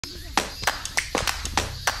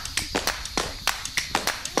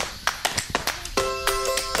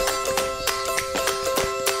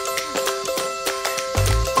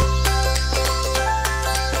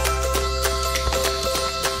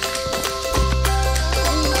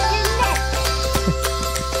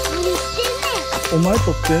お前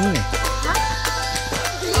撮ってんねん。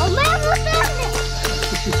お前も撮ってんね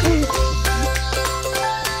ん。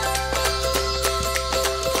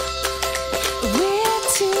We're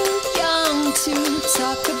too young to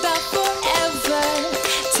talk about forever,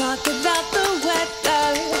 talk about the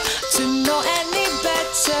weather, to know any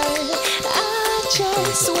better. I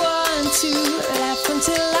just want to laugh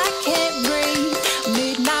until I can't breathe.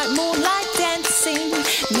 Midnight moonlight dancing,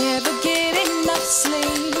 never get enough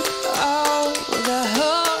sleep. Oh, the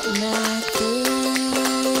whole night through.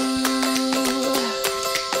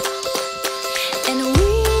 And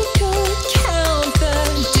we could count the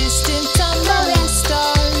distant tumbling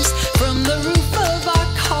stars from the roof of our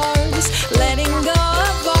cars, letting go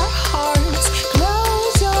of our hearts.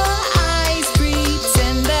 Close your eyes,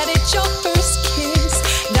 pretend that it's your first kiss.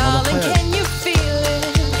 Darling, can you feel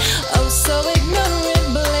it? Oh, so ignorant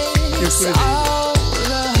bliss. Oh,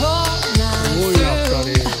 the whole night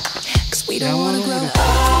through. 'Cause we don't wanna grow up.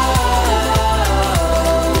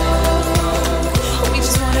 We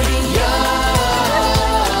just wanna be young.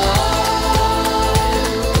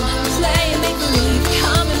 Play and make believe,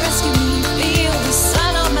 come and rescue me. Feel the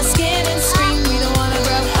sun on my skin and scream. We don't wanna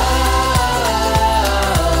grow up.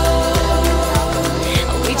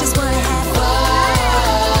 We just wanna have fun.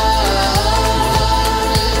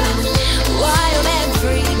 Wild and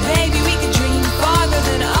free, baby, we could dream farther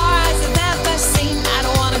than our eyes have ever seen. I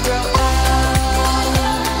don't wanna grow up.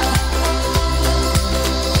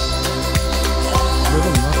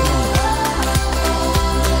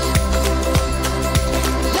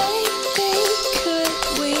 Baby, could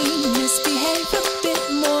we misbehave a bit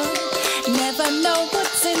more? Never know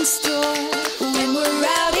what's in store when we're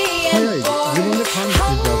rowdy and bored.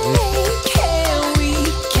 How late can we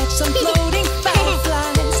catch some floating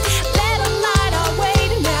fireflies? Let 'em light our way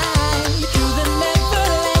tonight through the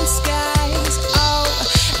neverland skies. Oh,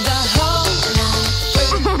 the whole night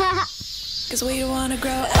through. 'Cause we don't wanna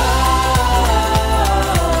grow up.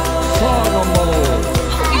 さあ頑張ろう。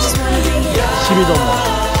 We just wanna be young. チビども。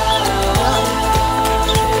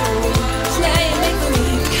 Play and make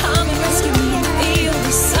believe, come and rescue me. Feel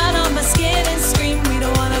the sun on my skin and scream. We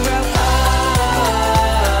don't wanna grow up.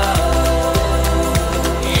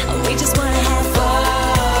 We just wanna have fun.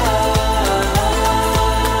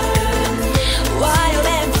 Wild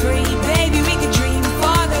and free, baby, we could dream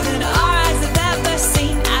farther than our eyes have ever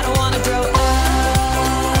seen. I don't wanna grow up.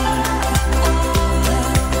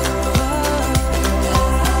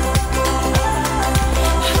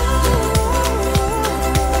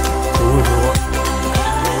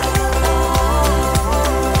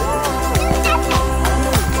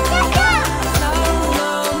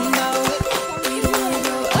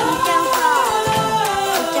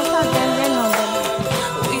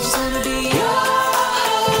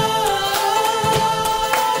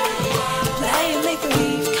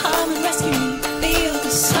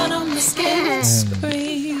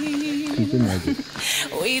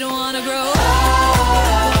 We don't wanna grow up.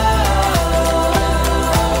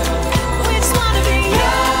 We just wanna be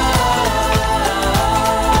young.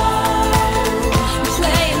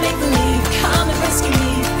 Play and make believe, come and rescue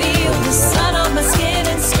me. Feel the sun on my skin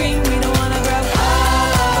and scream. We don't wanna grow up.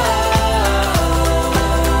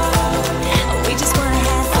 We just wanna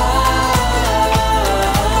have fun.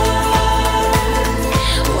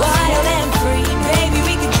 Wild and free, baby,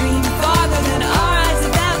 we could dream farther than our eyes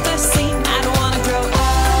have ever seen. I don't wanna grow up.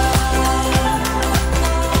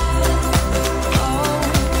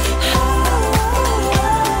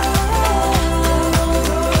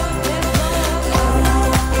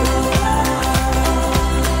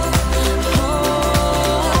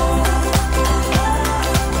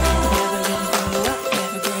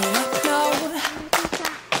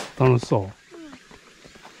 No. 楽しそう。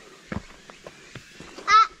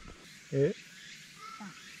え？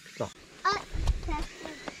来た。あ、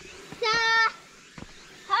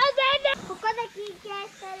ここで休憩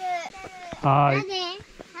してる。はーい。何？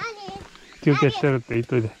休憩してるって言っ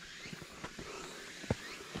といて。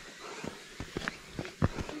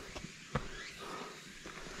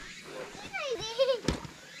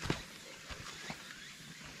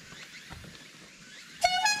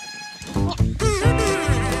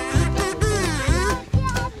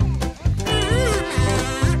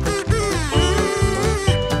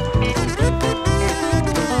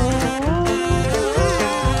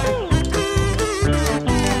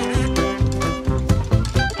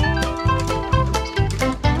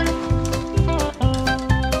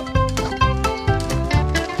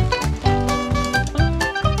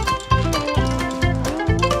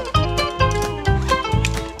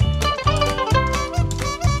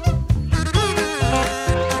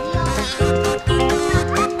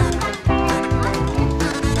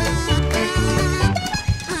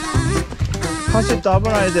走って危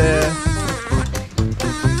ないで。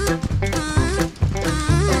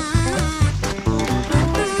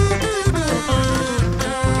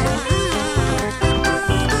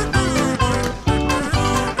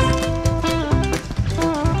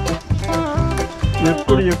ゆっ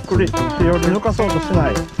くりゆっくり、日和抜かそうとしな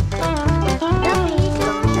い。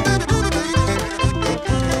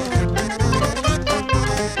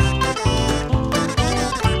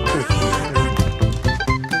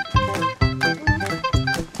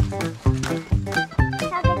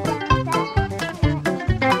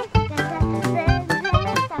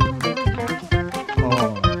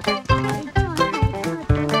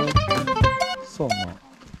そうね。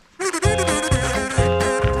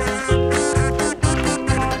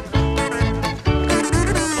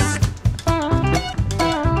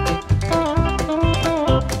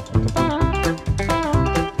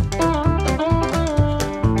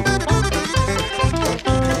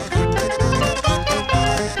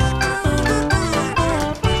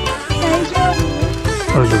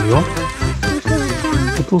大丈夫よ。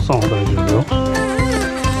お父さんは大丈夫よ。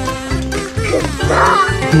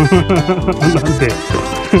なんで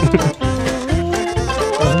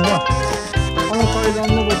ほんま、あの階段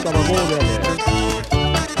登ったらゴールやで。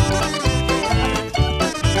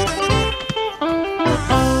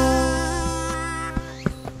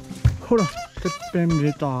ほら、てっぺん見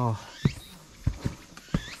れた。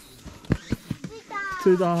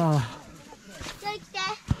着いた。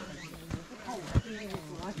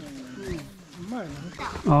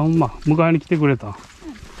あ、ほんま、迎えに来てくれた。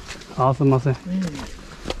あ、すみません。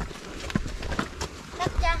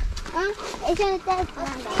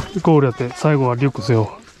ゴールやって、最後はリュック背負う。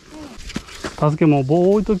助けも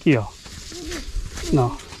棒置いときや。な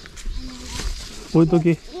あ。置いと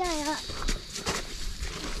き。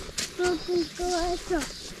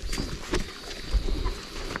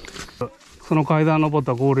その階段登っ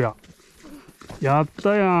たらゴールや。やっ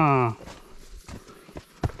たやん。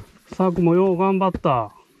サークもよう頑張っ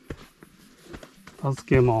た。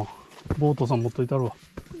助けもボートさん持っといたるわ。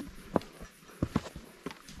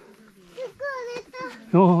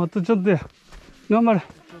よ、あとちょっとや。頑張れ。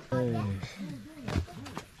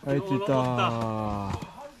はい、着いた。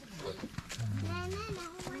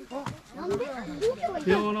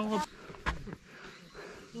よう登った。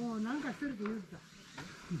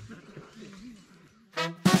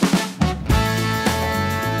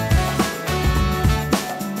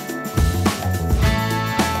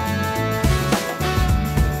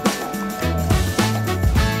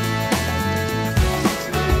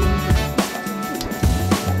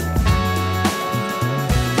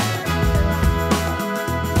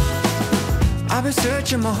I've been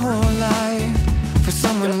searching my whole life for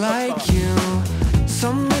someone like you,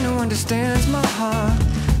 someone who understands my heart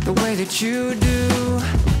the way that you do.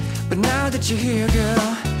 But now that you're here,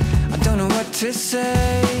 girl, I don't know what to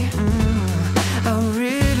say. I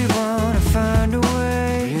really wanna find a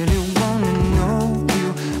way, really wanna know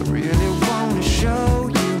you, I really wanna show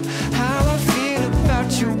you how I feel about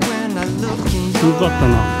you when I look in すごか your った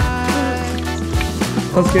な。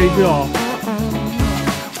 eyes. 助け行くよ。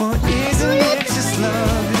 Or isn't it just love?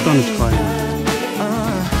 下に近い。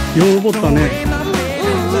よう登ったね。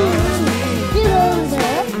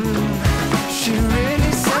 She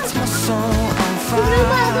really sets my soul on fire.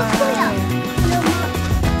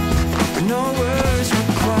 No words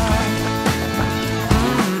required.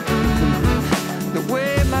 The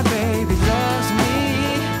way my baby loves me.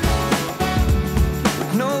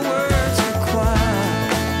 No words required.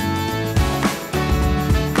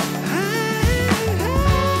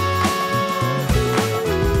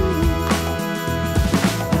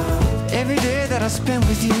 Every day that I spend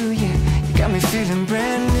with you, yeah, you got me feeling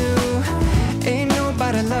brand new. Ain't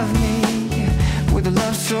nobody love me, yeah, with a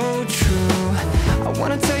love so true. I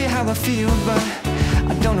wanna tell you how I feel, but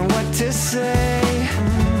I don't know what to say.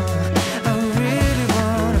 I really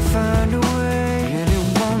wanna find a way, really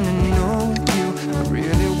wanna know you, I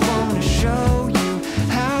really wanna show you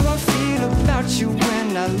how I feel about you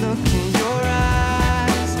when I look in your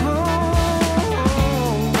eyes.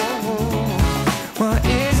 Well,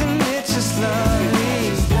 isn't it just lovely?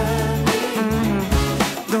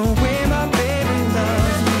 The way my baby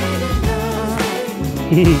loves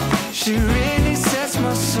me. She really sets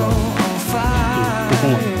my soul on fire.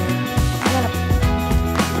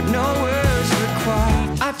 With no words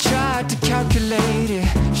required. I tried to calculate it.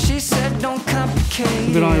 She said don't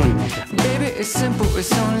complicate 滑らんようになって。 it. Baby, it's simple,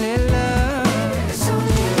 it's only love.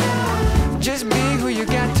 Just be who you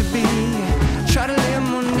got to be. Try to live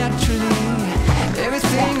more naturally.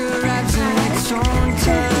 Everything arrives in its own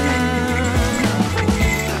time.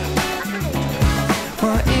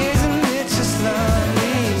 Well, isn't it just love?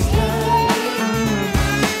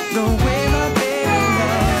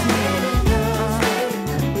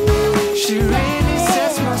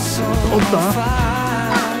 ったな。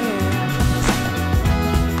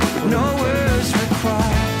No words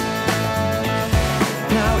required.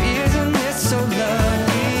 Now isn't it so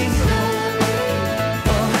lucky?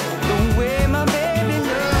 Oh, the way my baby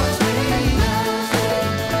loves me.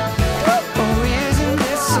 Oh, isn't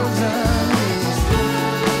it so lovely?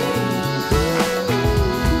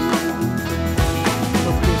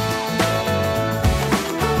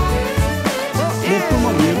 Oh,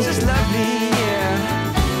 isn't it just lovely? Yeah.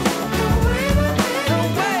 The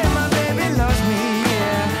way my baby loves me.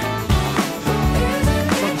 Yeah.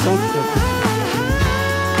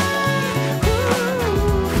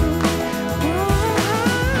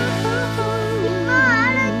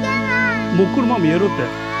 もう車見えるって。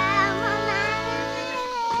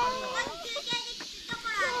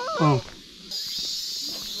うん。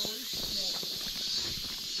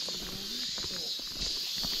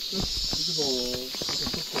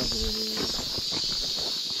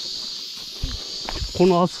こ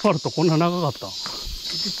のアスファルトこんな長かった。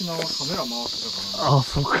月島はカメラ回してたから。ああ、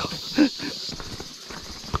そうか。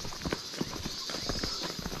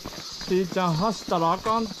ちーちゃん走ったらあ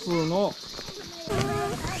かんっつうの。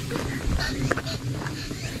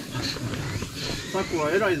さく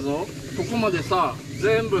は偉いぞ。ここまでさ、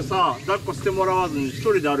全部さ、抱っこしてもらわずに一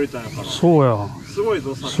人で歩いたんやから。そうや。すごい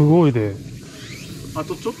ぞ、さく。すごいで。あ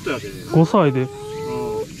とちょっとやで。5歳で。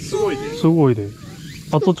うん、すごいで。すごいで。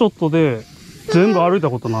あとちょっとで全部歩いた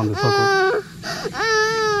ことなんで、さは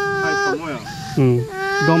い、ともや。く。うん。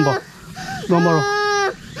頑張ろう。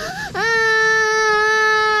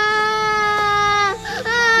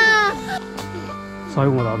最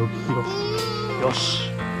後まで歩き切ろう。よ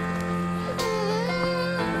し。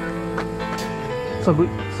さく、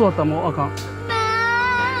座ったらもうあかん。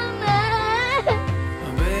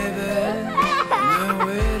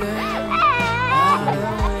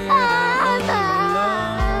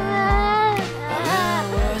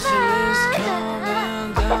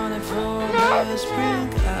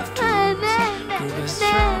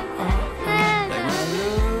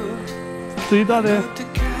着いたで。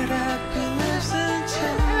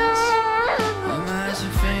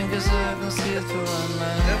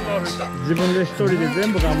自分で一人で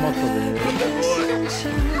全部頑張ったで。よ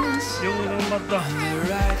う頑張った。い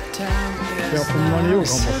や、ほんまによう頑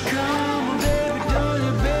張っ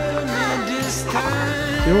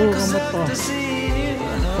た。よう頑張った。さ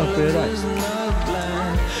く偉い。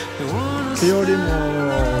日よりも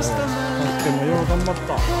さってもよう頑張った。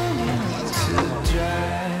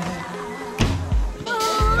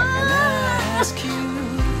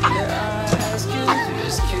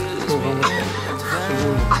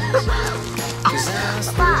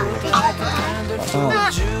そ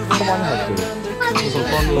ばに入ってる。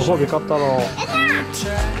ご褒美買ったろ。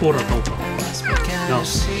コーラ買おうか。な、冷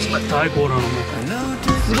たいコーラ飲もう。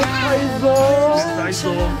冷たいぞ冷たいぞ。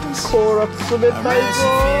コーラ冷たいぞ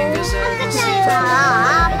パ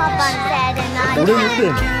パのせいで泣いてる。俺のせい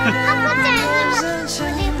な。赤ちゃ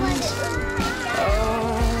んにも